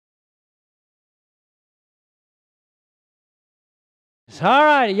All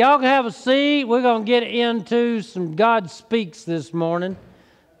right, y'all can have a seat. We're going to get into some God Speaks this morning.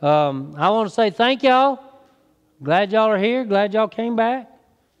 I want to say thank y'all. Glad y'all are here. Glad y'all came back.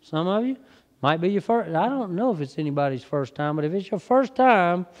 Some of you might be your first. I don't know if it's anybody's first time, but if it's your first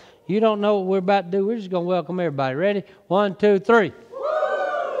time, you don't know what we're about to do. We're just going to welcome everybody. Ready? 1, 2, 3.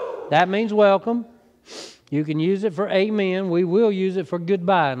 Woo! That means welcome. You can use it for amen. We will use it for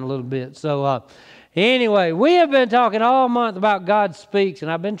goodbye in a little bit. So, anyway, we have been talking all month about God Speaks,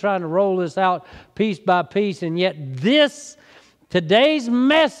 and I've been trying to roll this out piece by piece, and yet today's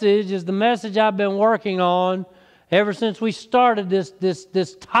message is the message I've been working on ever since we started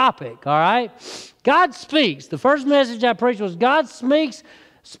this topic, all right? God speaks. The first message I preached was God speaks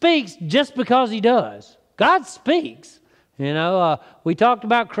just because He does. God speaks. You know, we talked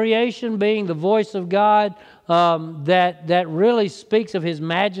about creation being the voice of God that really speaks of His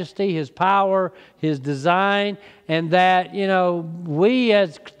majesty, His power, His design, and that, you know, we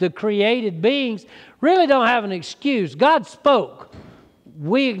as the created beings really don't have an excuse. God spoke.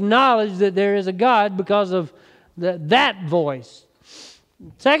 We acknowledge that there is a God because of that voice.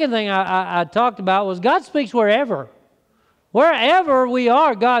 Second thing I talked about was God speaks wherever. Wherever we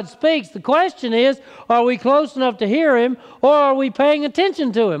are, God speaks. The question is, are we close enough to hear Him, or are we paying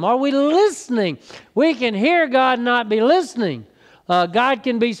attention to Him? Are we listening? We can hear God and not be listening. God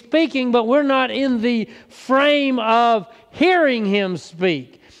can be speaking, but we're not in the frame of hearing Him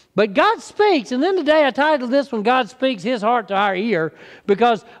speak. But God speaks, and then today I titled this one, God Speaks His Heart to Our Ear,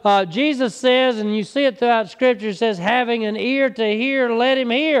 because Jesus says, and you see it throughout Scripture, it says, having an ear to hear, let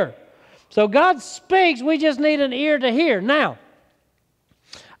him hear. So God speaks, we just need an ear to hear. Now,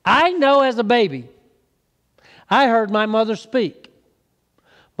 I know as a baby, I heard my mother speak.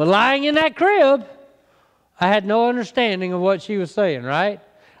 But lying in that crib, I had no understanding of what she was saying, right?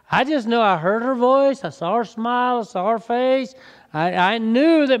 I just know I heard her voice, I saw her smile, I saw her face. I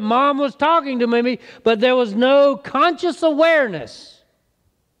knew that Mom was talking to me, but there was no conscious awareness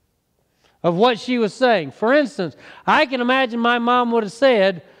of what she was saying. For instance, I can imagine my mom would have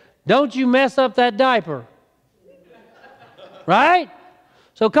said, "Don't you mess up that diaper." Right?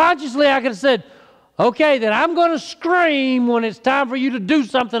 So consciously I could have said, okay, then I'm going to scream when it's time for you to do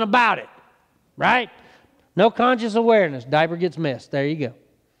something about it. Right? No conscious awareness. Diaper gets messed. There you go.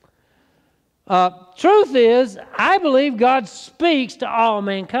 Truth is, I believe God speaks to all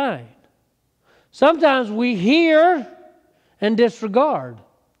mankind. Sometimes we hear and disregard.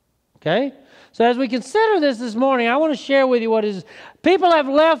 Okay? So as we consider this morning, I want to share with you what is... People have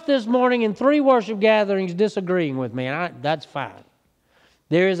left this morning in 3 worship gatherings disagreeing with me, and that's fine.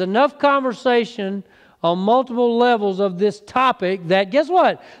 There is enough conversation on multiple levels of this topic that, guess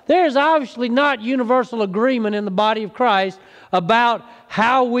what? There is obviously not universal agreement in the body of Christ about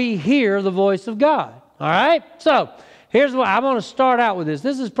how we hear the voice of God. All right? So, here's what I want to start out with this.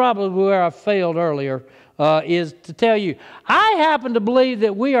 This is probably where I failed earlier, is to tell you. I happen to believe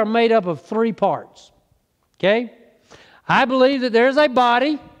that we are made up of 3 parts. Okay? I believe that there's a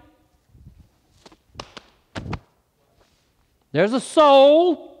body, there's a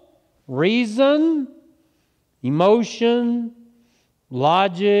soul, reason, emotion,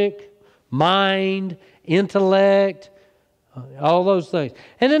 logic, mind, intellect, all those things.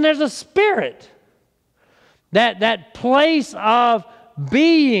 And then there's a spirit, that place of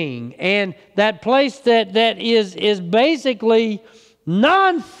being, and that place that is basically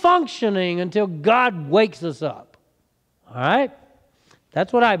non-functioning until God wakes us up. All right?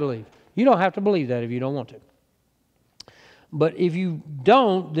 That's what I believe. You don't have to believe that if you don't want to. But if you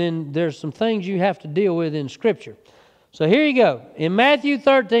don't, then there's some things you have to deal with in Scripture. So here you go. In Matthew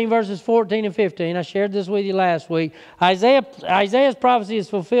 13, verses 14 and 15, I shared this with you last week. Isaiah's prophecy is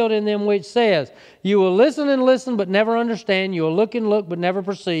fulfilled in them which says, "You will listen and listen, but never understand. You will look and look, but never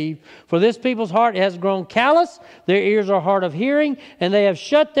perceive. For this people's heart has grown callous. Their ears are hard of hearing, and they have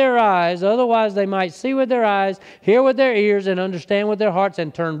shut their eyes. Otherwise they might see with their eyes, hear with their ears, and understand with their hearts,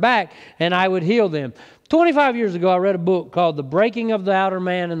 and turn back, and I would heal them." 25 years ago, I read a book called The Breaking of the Outer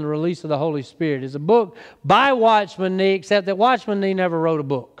Man and the Release of the Holy Spirit. It's a book by Watchman Nee, except that Watchman Nee never wrote a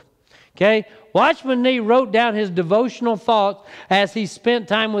book. Okay? Watchman Nee wrote down his devotional thoughts as he spent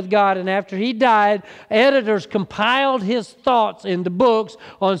time with God, and after he died, editors compiled his thoughts into books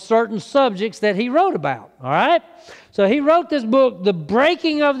on certain subjects that he wrote about. All right? So he wrote this book, The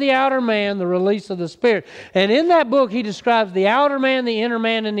Breaking of the Outer Man, the Release of the Spirit. And in that book, he describes the outer man, the inner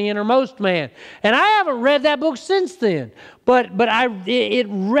man, and the innermost man. And I haven't read that book since then, but it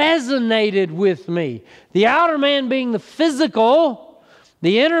resonated with me. The outer man being the physical,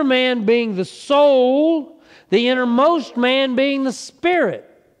 the inner man being the soul, the innermost man being the spirit.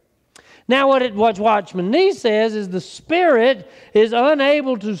 Now what Watchman Nee says is the Spirit is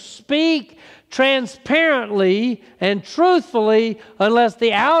unable to speak transparently and truthfully unless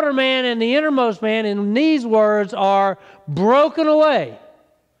the outer man and the innermost man, in Nee's words, are broken away.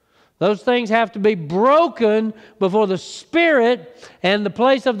 Those things have to be broken before the Spirit and the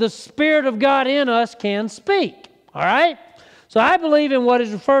place of the Spirit of God in us can speak. All right? So I believe in what is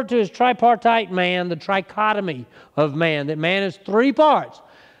referred to as tripartite man, the trichotomy of man, that man is three parts.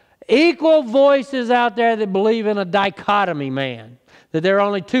 Equal voices out there that believe in a dichotomy man, that there are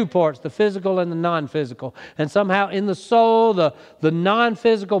only two parts, the physical and the non-physical. And somehow in the soul, the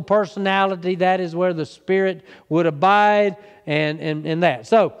non-physical personality, that is where the Spirit would abide and that.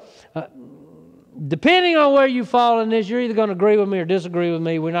 So, depending on where you fall in this, you're either going to agree with me or disagree with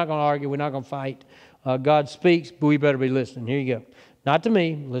me. We're not going to argue. We're not going to fight. God speaks, but we better be listening. Here you go. Not to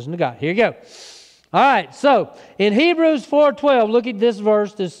me. Listen to God. Here you go. All right. So, in Hebrews 4:12, look at this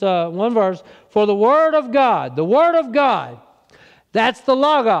verse, this one verse. For the Word of God, that's the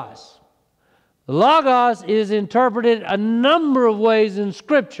Logos. The Logos is interpreted a number of ways in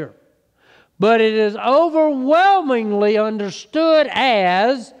Scripture, but it is overwhelmingly understood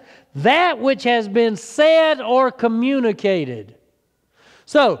as that which has been said or communicated.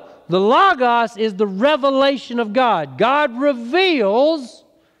 So, the Logos is the revelation of God. God reveals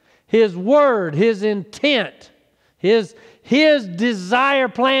His Word, His intent, His desire,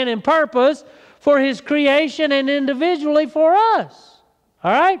 plan, and purpose for His creation and individually for us.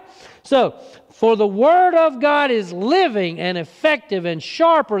 All right? So, for the Word of God is living and effective and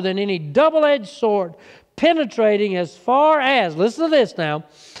sharper than any double-edged sword, penetrating as far as, listen to this now,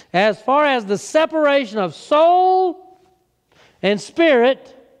 as far as the separation of soul and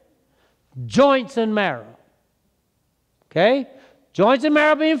spirit, joints and marrow. Okay? Joints and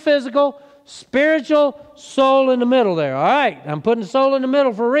marrow being physical, spiritual, soul in the middle there. All right, I'm putting the soul in the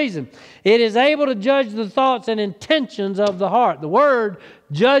middle for a reason. It is able to judge the thoughts and intentions of the heart. The Word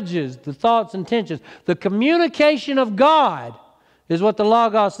judges the thoughts and intentions. The communication of God is what the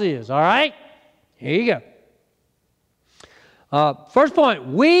Logos is. All right? Here you go. First point,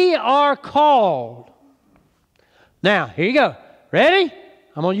 we are called. Now, here you go. Ready?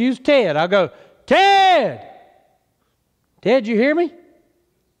 I'm going to use Ted. I'll go, Ted! Ted, you hear me?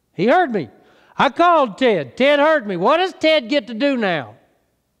 He heard me. I called Ted. Ted heard me. What does Ted get to do now?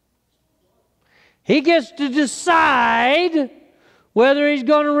 He gets to decide whether he's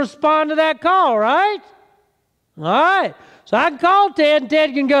going to respond to that call, right? All right. So I can call Ted, and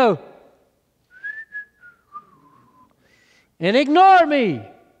Ted can go and ignore me,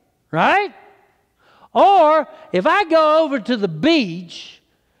 right? Or if I go over to the beach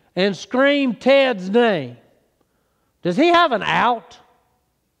and scream Ted's name, does he have an out?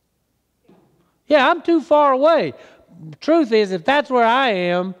 Yeah, I'm too far away. Truth is, if that's where I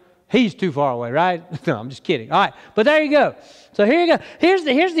am, he's too far away, right? No, I'm just kidding. All right, but there you go. So here you go. Here's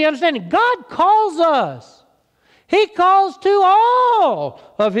the understanding. God calls us. He calls to all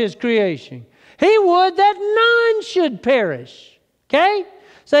of His creation. He would that none should perish. Okay?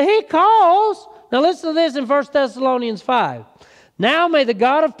 So He calls. Now listen to this in 1 Thessalonians 5. Now may the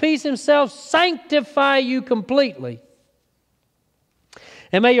God of peace Himself sanctify you completely.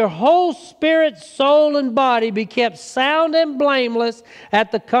 And may your whole spirit, soul, and body be kept sound and blameless at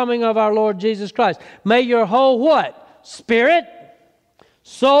the coming of our Lord Jesus Christ. May your whole what? Spirit,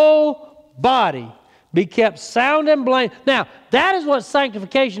 soul, body be kept sound and blameless. Now, that is what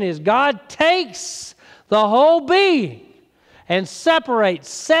sanctification is. God takes the whole being and separates,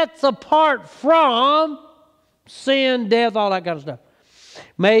 sets apart from sin, death, all that kind of stuff.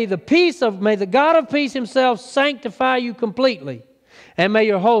 May the God of peace Himself sanctify you completely. And may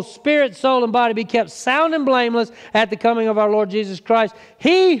your whole spirit, soul, and body be kept sound and blameless at the coming of our Lord Jesus Christ.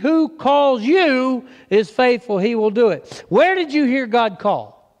 He who calls you is faithful. He will do it. Where did you hear God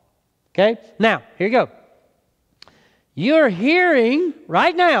call? Okay? Now, here you go. You're hearing,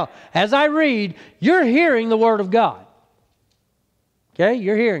 right now, as I read, you're hearing the Word of God. Okay?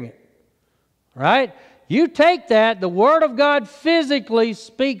 You're hearing it. Right? You take that, the Word of God physically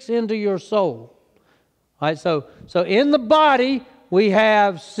speaks into your soul. All right? So in the body, we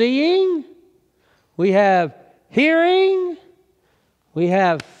have seeing, we have hearing, we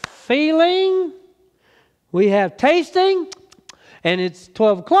have feeling, we have tasting, and it's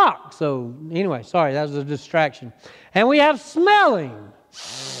 12 o'clock. So anyway, sorry, that was a distraction. And we have smelling,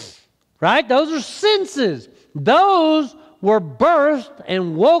 right? Those are senses. Those were birthed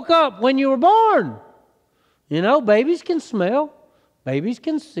and woke up when you were born. You know, babies can smell. Babies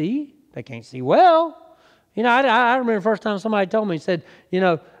can see. They can't see well. You know, I remember the first time somebody told me, said, you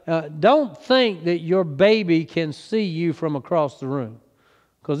know, don't think that your baby can see you from across the room.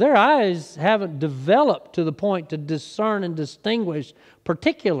 because their eyes haven't developed to the point to discern and distinguish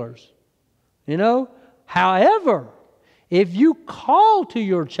particulars. You know? However, if you call to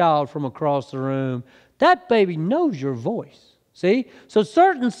your child from across the room, that baby knows your voice. See? So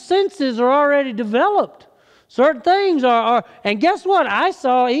certain senses are already developed. Certain things are and guess what? I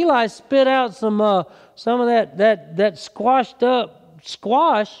saw Eli spit out some of that squashed up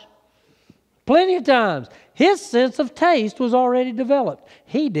squash plenty of times. His sense of taste was already developed.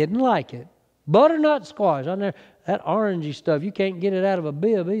 He didn't like it. Butternut squash. That orangey stuff, you can't get it out of a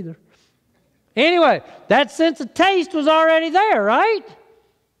bib either. Anyway, that sense of taste was already there, right?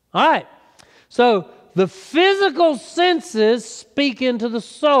 All right. So the physical senses speak into the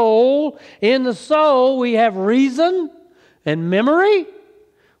soul. In the soul, we have reason and memory.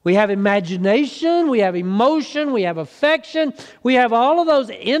 We have imagination. We have emotion. We have affection. We have all of those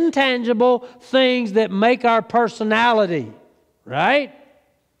intangible things that make our personality, right?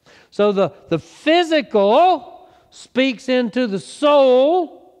 So the physical speaks into the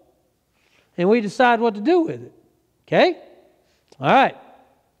soul, and we decide what to do with it. Okay? All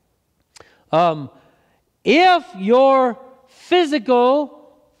right. If your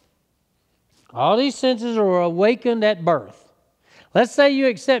physical, all these senses are awakened at birth. Let's say you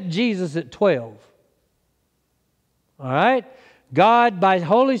accept Jesus at 12. All right? God, by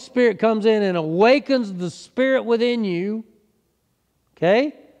Holy Spirit, comes in and awakens the Spirit within you.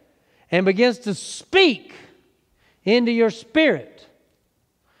 Okay? And begins to speak into your spirit.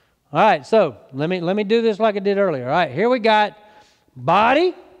 All right, so let me do this like I did earlier. All right, here we got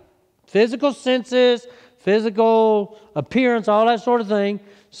body, physical senses, physical appearance, all that sort of thing,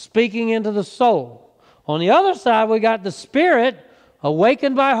 speaking into the soul. On the other side, we got the spirit,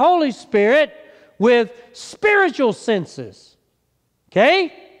 awakened by Holy Spirit, with spiritual senses.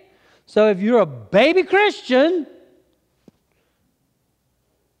 Okay? So if you're a baby Christian,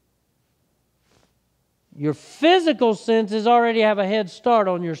 your physical senses already have a head start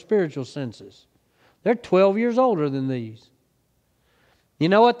on your spiritual senses. They're 12 years older than these. You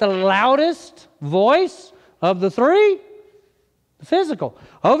know what the loudest voice of the three? The physical.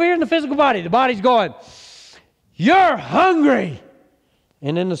 Over here in the physical body, the body's going, "You're hungry."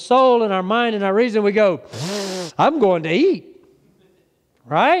 And in the soul and our mind and our reason, we go, "I'm going to eat."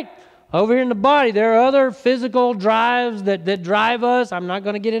 Right? Over here in the body, there are other physical drives that drive us. I'm not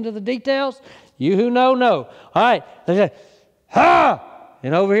going to get into the details. You who know. All right. They say, "Ha!"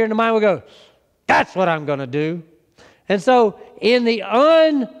 And over here in the mind, we go, "That's what I'm going to do." And so in the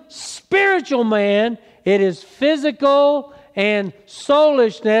unspiritual man, it is physical and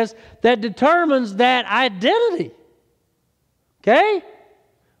soulishness that determines that identity. Okay?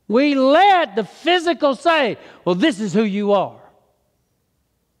 We let the physical say, "Well, this is who you are."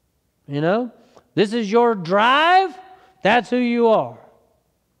 You know? This is your drive. That's who you are.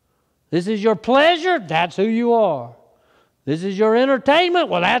 This is your pleasure. That's who you are. This is your entertainment.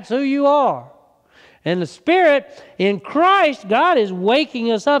 Well, that's who you are. And the Spirit, in Christ, God is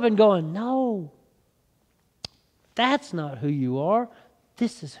waking us up and going, "No, that's not who you are.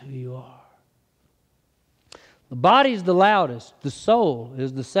 This is who you are." The body is the loudest. The soul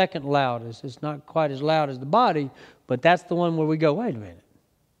is the second loudest. It's not quite as loud as the body, but that's the one where we go, "Wait a minute."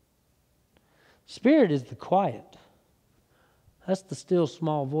 Spirit is the quiet. That's the still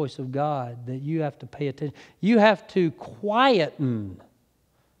small voice of God that you have to pay attention. You have to quieten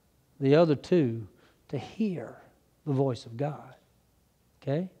the other two to hear the voice of God.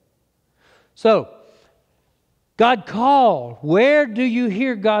 Okay? So, God called. Where do you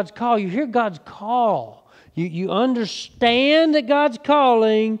hear God's call? You hear God's call. You understand that God's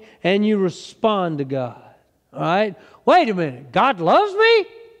calling and you respond to God. All right? Wait a minute. God loves me?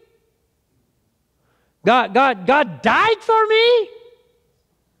 God died for me?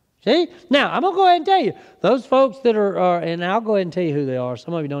 See? Now, I'm going to go ahead and tell you. Those folks that are, and I'll go ahead and tell you who they are.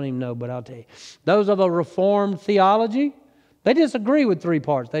 Some of you don't even know, but I'll tell you. Those of a Reformed theology, they disagree with three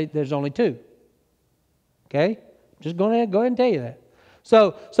parts. There's only two. Okay? Just go ahead and tell you that.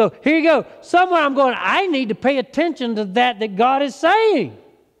 So here you go. Somewhere I'm going, I need to pay attention to that God is saying.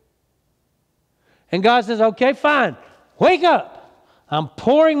 And God says, "Okay, fine. Wake up. I'm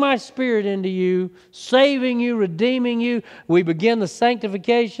pouring my Spirit into you, saving you, redeeming you." We begin the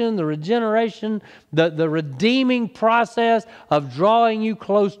sanctification, the regeneration, the redeeming process of drawing you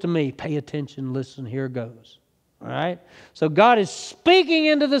close to me. Pay attention, listen, here goes. All right? So God is speaking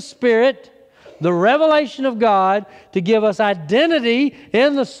into the Spirit, the revelation of God, to give us identity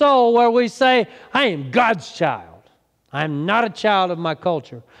in the soul where we say, "I am God's child. I am not a child of my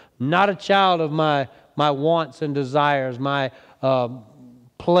culture, not a child of my wants and desires, my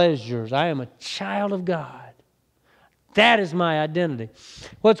pleasures. I am a child of God. That is my identity.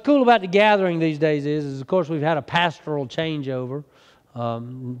 What's cool about the gathering these days is of course, we've had a pastoral changeover.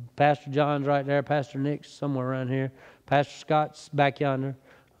 Pastor John's right there. Pastor Nick's somewhere around here. Pastor Scott's back yonder.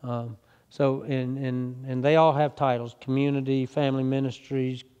 And they all have titles: community, family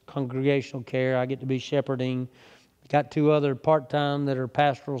ministries, congregational care. I get to be shepherding. Got 2 other part-time that are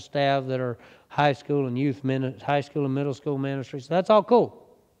pastoral staff that are high school and high school and middle school ministries. So that's all cool.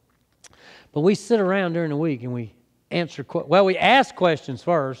 But we sit around during the week and we we ask questions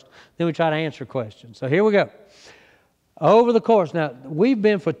first, then we try to answer questions. So here we go. Over the course, now we've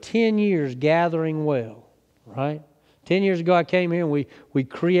been for 10 years gathering well, right? 10 years ago I came here and we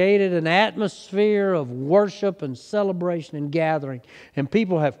created an atmosphere of worship and celebration and gathering, and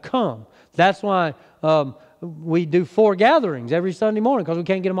people have come. That's why we do 4 gatherings every Sunday morning, because we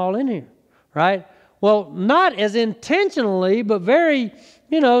can't get them all in here, right? Well, not as intentionally, but very,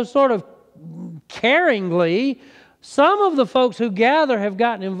 sort of caringly, some of the folks who gather have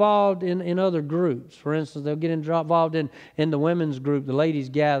gotten involved in other groups. For instance, they'll get involved in the women's group, the ladies'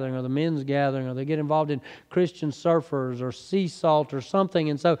 gathering, or the men's gathering, or they get involved in Christian surfers or sea salt or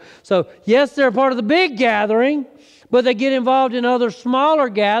something. And so yes, they're a part of the big gathering, but they get involved in other smaller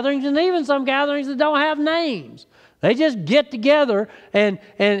gatherings, and even some gatherings that don't have names. They just get together, and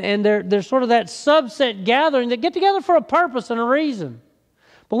they're sort of that subset gathering that get together for a purpose and a reason.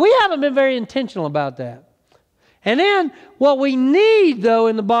 But we haven't been very intentional about that. And then what we need, though,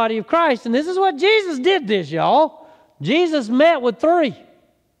 in the body of Christ, and this is what Jesus did this, y'all. Jesus met with 3.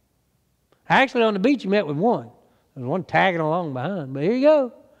 Actually, on the beach, he met with 1. There's 1 tagging along behind, but here you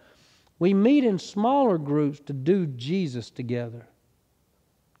go. We meet in smaller groups to do Jesus together,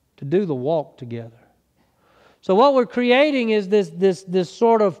 to do the walk together. So what we're creating is this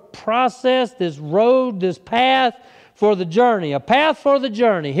sort of process, this road, this path for the journey, a path for the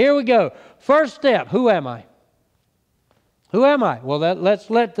journey. Here we go. First step, who am I? Who am I? Well, let's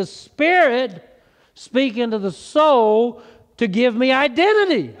let the Spirit speak into the soul to give me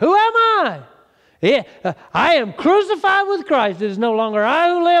identity. Who am I? Yeah, I am crucified with Christ. It is no longer I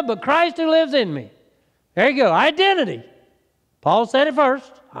who live, but Christ who lives in me. There you go, identity. Paul said it first.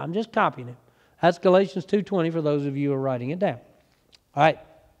 I'm just copying it. That's Galatians 2:20 for those of you who are writing it down. All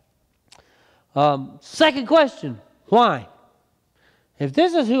right. Second question, why? If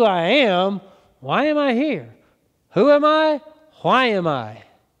this is who I am, why am I here? Who am I? Why am I?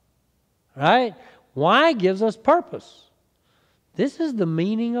 Right? Why gives us purpose. This is the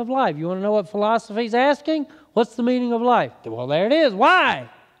meaning of life. You want to know what philosophy is asking? What's the meaning of life? Well, there it is. Why?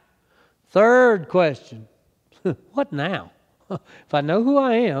 Third question. What now? If I know who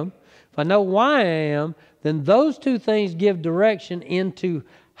I am, if I know why I am, then those 2 things give direction into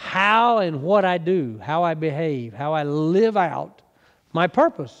how and what I do, how I behave, how I live out my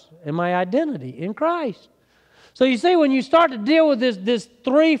purpose and my identity in Christ. So you see, when you start to deal with this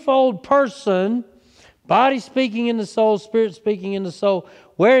threefold person, body speaking in the soul, spirit speaking in the soul,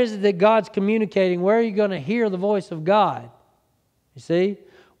 where is it that God's communicating? Where are you going to hear the voice of God? You see?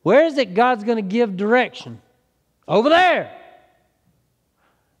 Where is it God's going to give direction? Over there.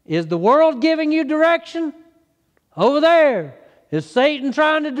 Is the world giving you direction? Over there. Is Satan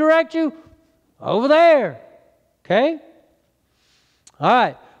trying to direct you? Over there. Okay? All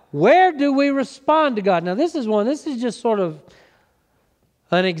right. Where do we respond to God? Now this is just sort of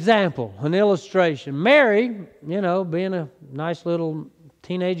an example, an illustration. Mary, being a nice little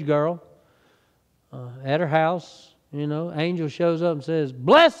teenage girl at her house, angel shows up and says,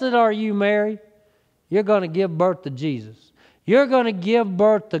 "Blessed are you, Mary. You're going to give birth to Jesus. You're going to give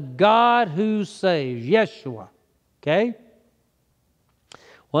birth to God who saves, Yeshua." Okay?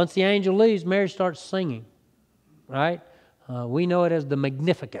 Once the angel leaves, Mary starts singing, right? We know it as the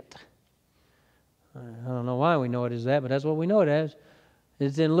Magnificat. I don't know why we know it as that, but that's what we know it as.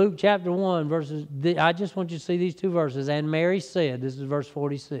 It's in Luke chapter 1, verses. I just want you to see these 2 verses. And Mary said, this is verse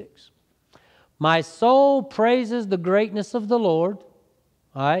 46, "My soul praises the greatness of the Lord."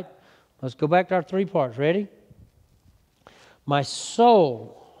 All right, let's go back to our 3 parts. Ready? My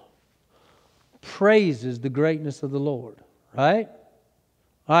soul praises the greatness of the Lord. Right?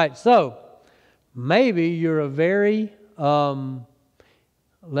 All right, so maybe you're a very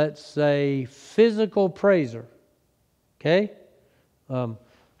let's say, physical praiser. Okay?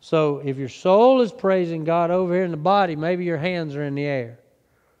 So if your soul is praising God over here in the body, maybe your hands are in the air.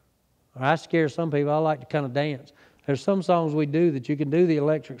 I scare some people. I like to kind of dance. There's some songs we do that you can do the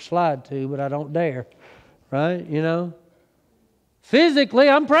electric slide to, but I don't dare. Right? Physically,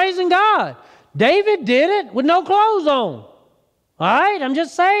 I'm praising God. David did it with no clothes on. All right? I'm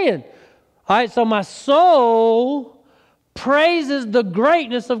just saying. All right, so my soul praises the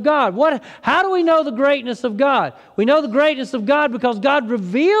greatness of God. How do we know the greatness of God? We know the greatness of God because God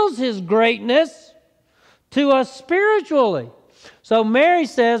reveals His greatness to us spiritually. So Mary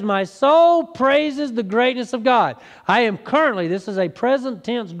says, my soul praises the greatness of God. I am currently, this is a present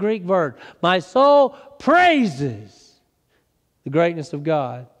tense Greek verb, my soul praises the greatness of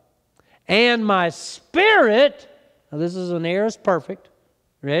God. And my spirit, now this is an aorist perfect,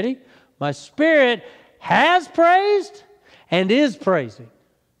 ready? My spirit has praised and is praising.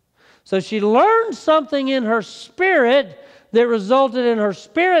 So she learned something in her spirit that resulted in her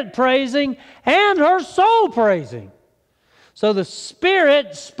spirit praising and her soul praising. So the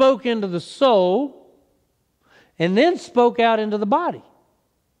spirit spoke into the soul and then spoke out into the body.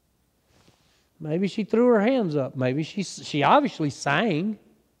 Maybe she threw her hands up. Maybe she obviously sang,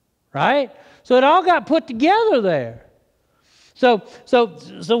 right? So it all got put together there. So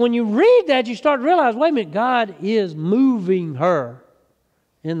when you read that, you start to realize, wait a minute, God is moving her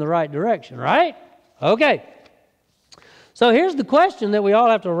in the right direction, right? Okay. So here's the question that we all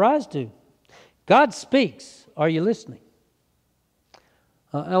have to rise to. God speaks. Are you listening?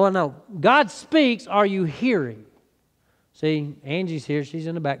 No. God speaks. Are you hearing? See, Angie's here. She's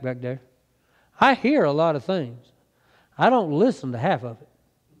in the back there. I hear a lot of things. I don't listen to half of it.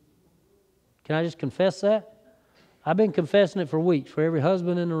 Can I just confess that? I've been confessing it for weeks for every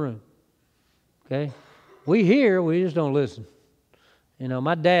husband in the room. Okay? We hear, we just don't listen. You know,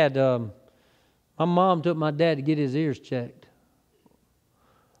 my mom took my dad to get his ears checked.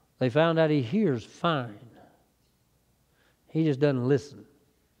 They found out he hears fine. He just doesn't listen.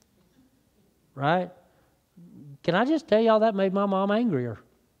 Right? Can I just tell y'all that made my mom angrier?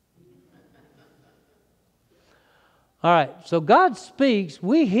 All right, so God speaks,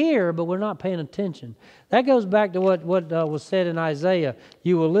 we hear, but we're not paying attention. That goes back to what was said in Isaiah.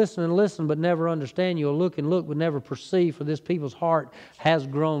 You will listen and listen, but never understand. You will look and look, but never perceive, for this people's heart has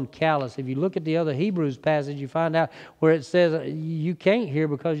grown callous. If you look at the other Hebrews passage, you find out where it says you can't hear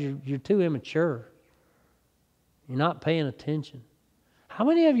because you're too immature. You're not paying attention. How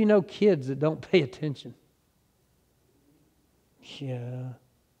many of you know kids that don't pay attention? Yeah.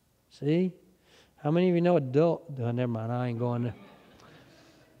 See? How many of you know adult? Oh, never mind, I ain't going there.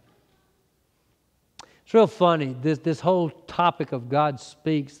 It's real funny, this whole topic of God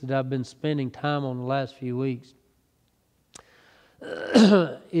speaks that I've been spending time on the last few weeks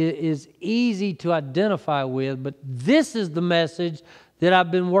is easy to identify with, but this is the message that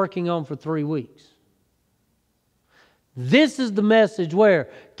I've been working on for 3 weeks. This is the message where,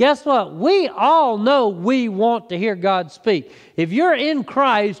 guess what? We all know we want to hear God speak. If you're in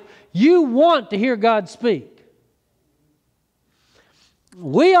Christ, you want to hear God speak.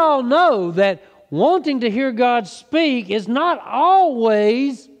 We all know that wanting to hear God speak is not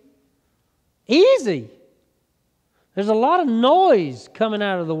always easy. There's a lot of noise coming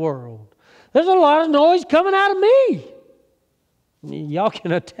out of the world. There's a lot of noise coming out of me. Y'all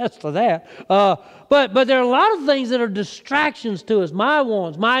can attest to that. But there are a lot of things that are distractions to us. My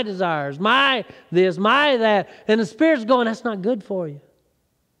wants, my desires, my this, my that. And the Spirit's going, that's not good for you.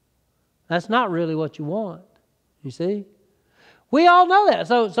 That's not really what you want. You see? We all know that.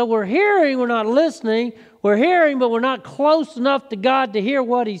 So we're hearing, we're not listening. We're hearing, but we're not close enough to God to hear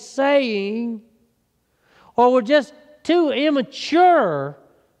what He's saying. Or we're just too immature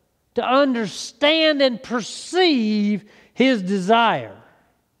to understand and perceive His desire,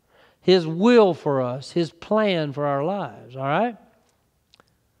 His will for us, His plan for our lives, all right?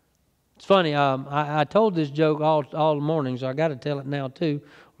 It's funny, I told this joke all morning, so I got to tell it now too,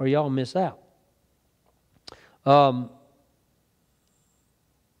 or y'all miss out.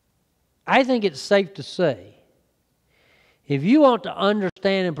 I think it's safe to say, if you want to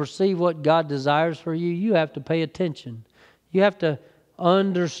understand and perceive what God desires for you, you have to pay attention. You have to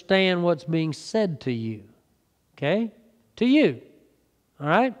understand what's being said to you, okay? To you, all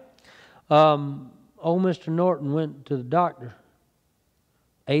right? Old Mr. Norton went to the doctor,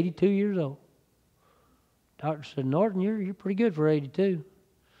 82 years old. Doctor said, Norton, you're pretty good for 82.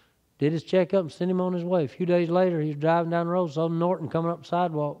 Did his checkup and sent him on his way. A few days later, he was driving down the road, saw Norton coming up the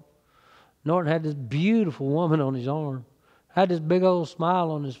sidewalk. Norton had this beautiful woman on his arm, had this big old smile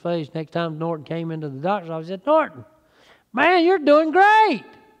on his face. Next time Norton came into the doctor's office, he said, Norton, man, you're doing great.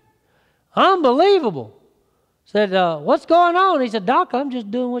 Unbelievable. Said, what's going on? He said, Doc, I'm just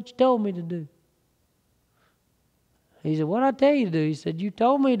doing what you told me to do. He said, what'd I tell you to do? He said, you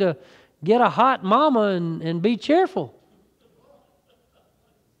told me to get a hot mama and be cheerful.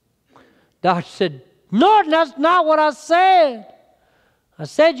 Doctor said, Norton, that's not what I said. I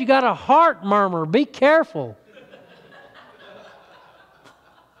said you got a heart murmur. Be careful.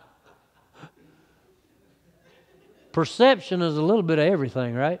 perception is a little bit of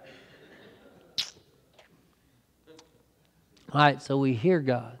everything, right? All right, so we hear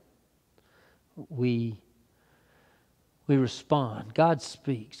God. We respond. God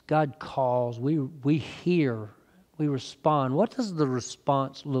speaks. God calls. We hear. We respond. What does the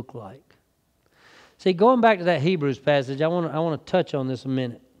response look like? See, going back to that Hebrews passage, I want to touch on this a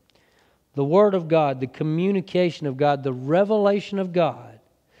minute. The Word of God, the communication of God, the revelation of God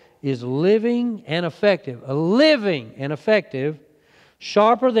is living and effective. A living and effective,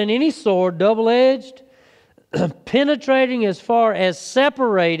 sharper than any sword, double-edged, penetrating as far as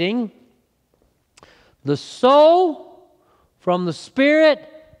separating the soul from the spirit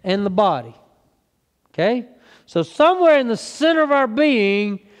and the body. Okay? So somewhere in the center of our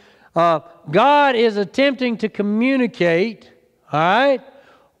being, God is attempting to communicate, all right?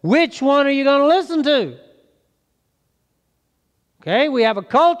 Which one are you going to listen to? Okay, we have a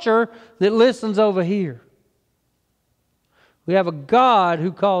culture that listens over here. We have a God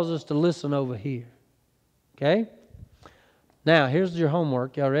who calls us to listen over here. Okay? Now, here's your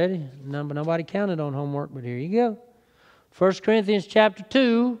homework. Y'all ready? Nobody counted on homework, but here you go. 1 Corinthians chapter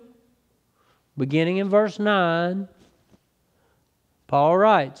 2, beginning in verse 9, Paul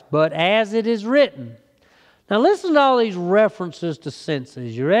writes, "But as it is written." Now listen to all these references to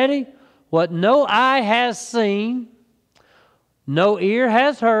senses. You ready? "What no eye has seen, no ear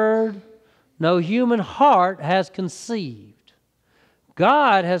has heard, no human heart has conceived.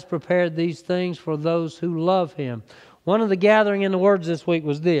 God has prepared these things for those who love Him." One of the gathering in the words this week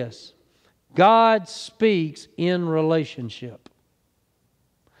was this: God speaks in relationship.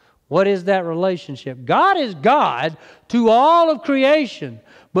 What is that relationship? God is God to all of creation,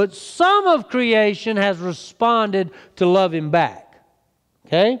 but some of creation has responded to love Him back.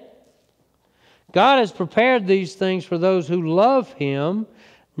 Okay? God has prepared these things for those who love Him.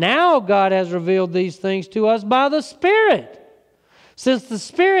 Now God has revealed these things to us by the Spirit, since the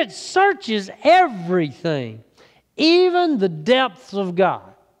Spirit searches everything, even the depths of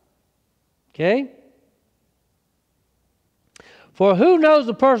God. Okay? "For who knows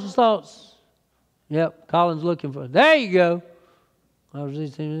a person's thoughts?" Yep, Colin's looking for it. There you go. I was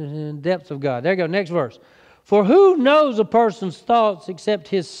in the depths of God. There you go, next verse. "For who knows a person's thoughts except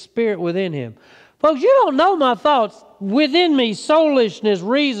his spirit within him?" Folks, you don't know my thoughts within me: soulishness,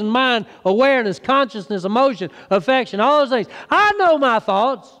 reason, mind, awareness, consciousness, emotion, affection, all those things. I know my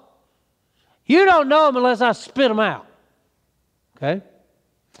thoughts. You don't know them unless I spit them out. Okay?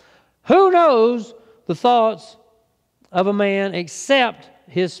 "Who knows the thoughts of a man except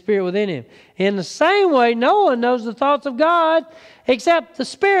his spirit within him? In the same way, no one knows the thoughts of God except the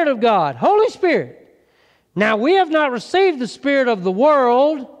Spirit of God," Holy Spirit. "Now we have not received the spirit of the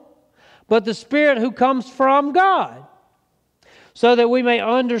world, but the Spirit who comes from God, so that we may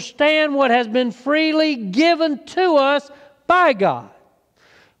understand what has been freely given to us by God.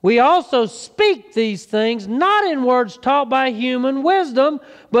 We also speak these things not in words taught by human wisdom,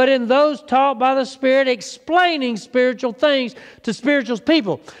 but in those taught by the Spirit, explaining spiritual things to spiritual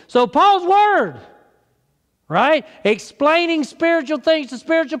people." So Paul's word, right? Explaining spiritual things to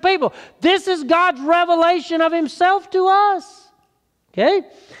spiritual people. This is God's revelation of Himself to us. Okay?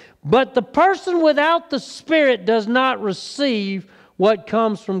 "But the person without the Spirit does not receive what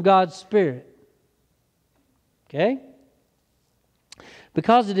comes from God's Spirit." Okay?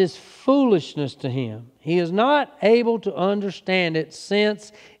 "Because it is foolishness to him. He is not able to understand it,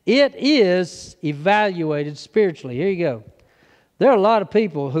 since it is evaluated spiritually." Here you go. There are a lot of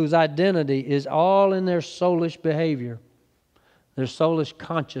people whose identity is all in their soulish behavior, their soulish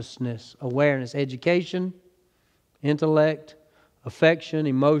consciousness, awareness, education, intellect, affection,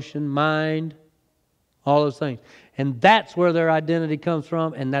 emotion, mind, all those things. And that's where their identity comes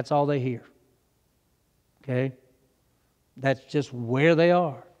from, and that's all they hear. Okay? That's just where they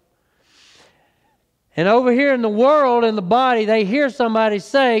are. And over here in the world, in the body, they hear somebody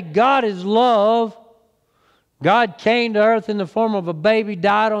say, God is love. God came to earth in the form of a baby,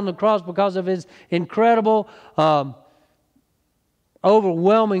 died on the cross because of His incredible,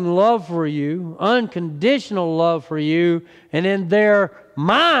 overwhelming love for you, unconditional love for you. And in their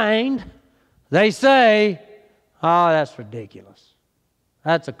mind, they say, "Oh, that's ridiculous.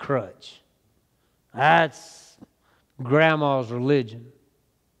 That's a crutch. That's grandma's religion."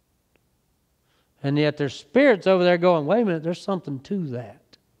 And yet their spirit's over there going, "Wait a minute, there's something to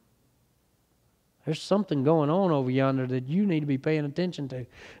that. There's something going on over yonder that you need to be paying attention to."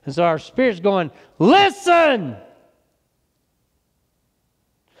 And so our spirit's going, "Listen!"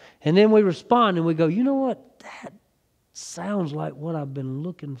 And then we respond and we go, "You know what? That sounds like what I've been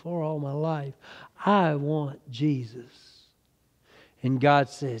looking for all my life. I want Jesus." And God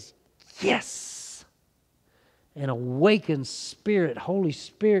says, "Yes. An awakened spirit, Holy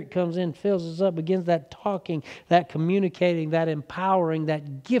Spirit comes in, fills us up, begins that talking, that communicating, that empowering,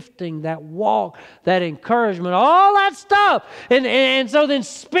 that gifting, that walk, that encouragement, all that stuff. And so then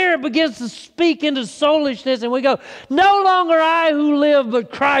Spirit begins to speak into soulishness, and we go, no longer I who live,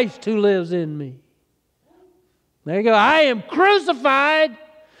 but Christ who lives in me. There you go. I am crucified.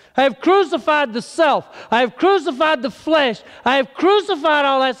 I have crucified the self. I have crucified the flesh. I have crucified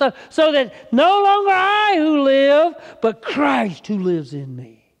all that stuff so that no longer I who live, but Christ who lives in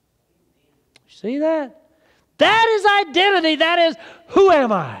me. See that? That is identity. That is, who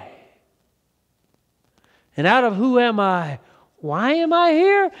am I? And out of who am I, why am I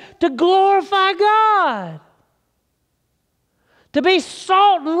here? To glorify God. To be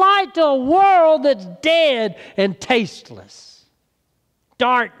salt and light to a world that's dead and tasteless.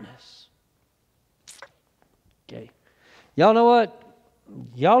 Darkness. Okay. Y'all know what?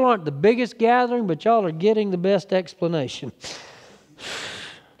 Y'all aren't the biggest gathering, but y'all are getting the best explanation.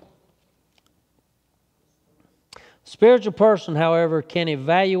 Spiritual person, however, can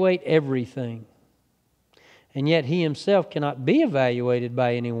evaluate everything. And yet he himself cannot be evaluated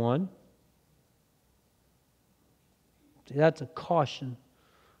by anyone. See, that's a caution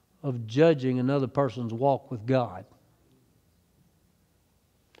of judging another person's walk with God.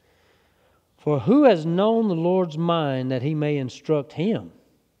 For who has known the Lord's mind that he may instruct him?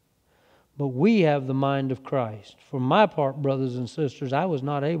 But we have the mind of Christ. For my part, brothers and sisters, I was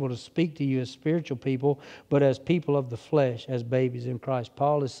not able to speak to you as spiritual people, but as people of the flesh, as babies in Christ.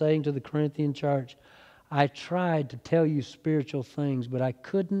 Paul is saying to the Corinthian church, I tried to tell you spiritual things, but I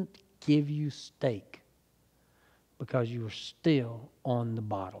couldn't give you steak because you were still on the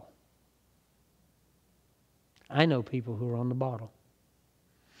bottle. I know people who are on the bottle.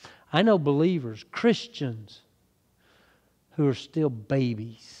 I know believers, Christians, who are still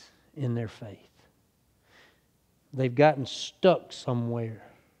babies in their faith. They've gotten stuck somewhere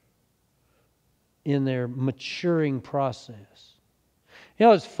in their maturing process. You know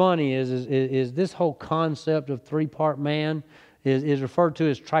what's funny is this whole concept of three-part man is referred to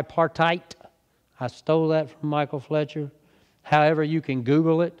as tripartite. I stole that from Michael Fletcher. However, you can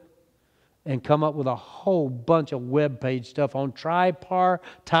Google it and come up with a whole bunch of web page stuff on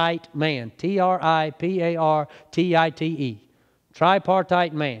tripartite man. Tripartite.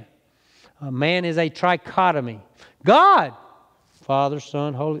 Tripartite man. A man is a trichotomy. God, Father,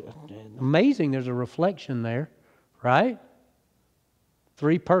 Son, Holy. Amazing, there's a reflection there, right?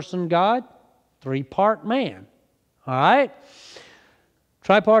 Three-person God, three-part man. All right?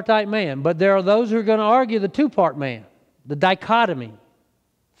 Tripartite man. But there are those who are going to argue the two-part man, the dichotomy.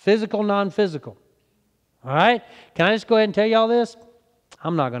 Physical, non-physical. All right? Can I just go ahead and tell you all this?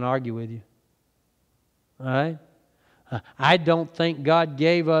 I'm not going to argue with you. All right? I don't think God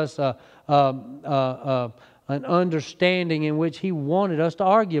gave us an understanding in which He wanted us to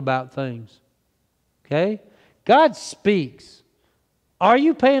argue about things. Okay? God speaks. Are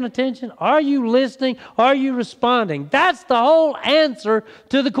you paying attention? Are you listening? Are you responding? That's the whole answer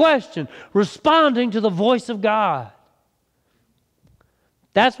to the question. Responding to the voice of God.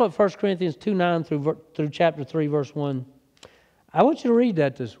 That's what 1 Corinthians 2:9 through chapter 3, verse 1. I want you to read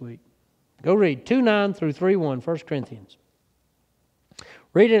that this week. Go read 2:9 through 3:1, 1 Corinthians.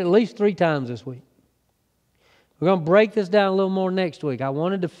 Read it at least 3 times this week. We're going to break this down a little more next week. I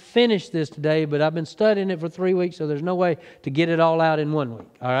wanted to finish this today, but I've been studying it for 3 weeks, so there's no way to get it all out in 1 week.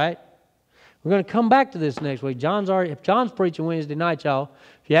 All right? We're going to come back to this next week. If John's preaching Wednesday night, y'all,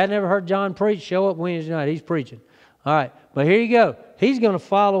 if you hadn't ever heard John preach, show up Wednesday night. He's preaching. All right, but here you go. He's going to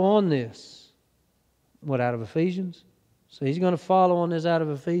follow on this. What, out of Ephesians? So he's going to follow on this out of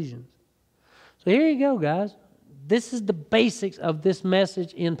Ephesians. So here you go, guys. This is the basics of this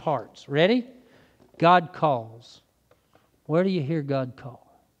message in parts. Ready? God calls. Where do you hear God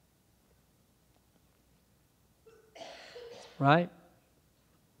call? Right?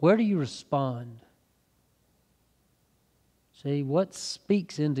 Where do you respond? See, what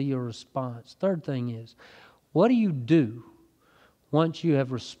speaks into your response? Third thing is, what do you do once you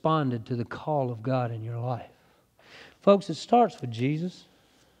have responded to the call of God in your life? Folks, it starts with Jesus.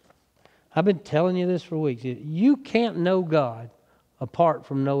 I've been telling you this for weeks. You can't know God apart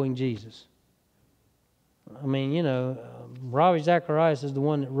from knowing Jesus. I mean, Ravi Zacharias is the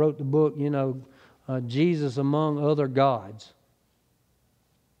one that wrote the book, Jesus Among Other Gods.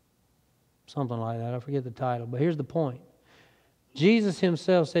 Something like that. I forget the title. But here's the point. Jesus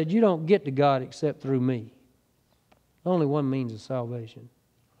himself said, you don't get to God except through me. Only one means of salvation.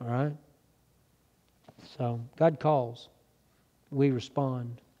 All right? So, God calls. We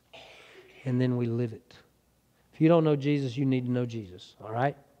respond. And then we live it. If you don't know Jesus, you need to know Jesus. All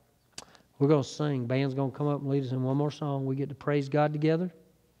right? We're going to sing. Band's going to come up and lead us in one more song. We get to praise God together.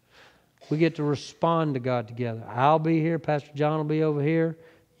 We get to respond to God together. I'll be here. Pastor John will be over here.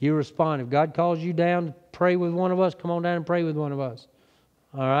 You respond. If God calls you down to pray with one of us, come on down and pray with one of us.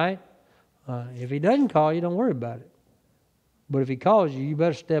 All right? If He doesn't call you, don't worry about it. But if He calls you, you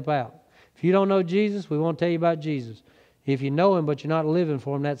better step out. If you don't know Jesus, we want to tell you about Jesus. If you know Him but you're not living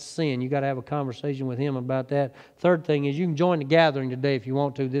for Him, that's sin. You've got to have a conversation with Him about that. Third thing is you can join the gathering today if you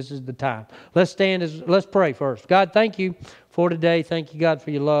want to. This is the time. Let's stand. Let's pray first. God, thank You for today. Thank You, God,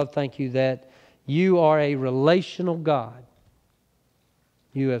 for Your love. Thank You that You are a relational God.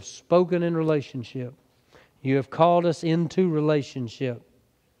 You have spoken in relationship. You have called us into relationship.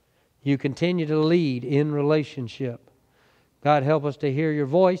 You continue to lead in relationship. God, help us to hear Your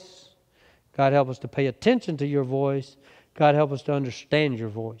voice. God, help us to pay attention to Your voice. God, help us to understand Your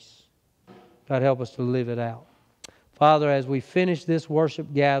voice. God, help us to live it out. Father, as we finish this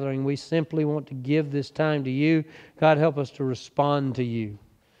worship gathering, we simply want to give this time to You. God, help us to respond to You.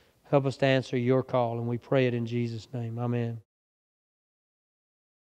 Help us to answer Your call, and we pray it in Jesus' name. Amen.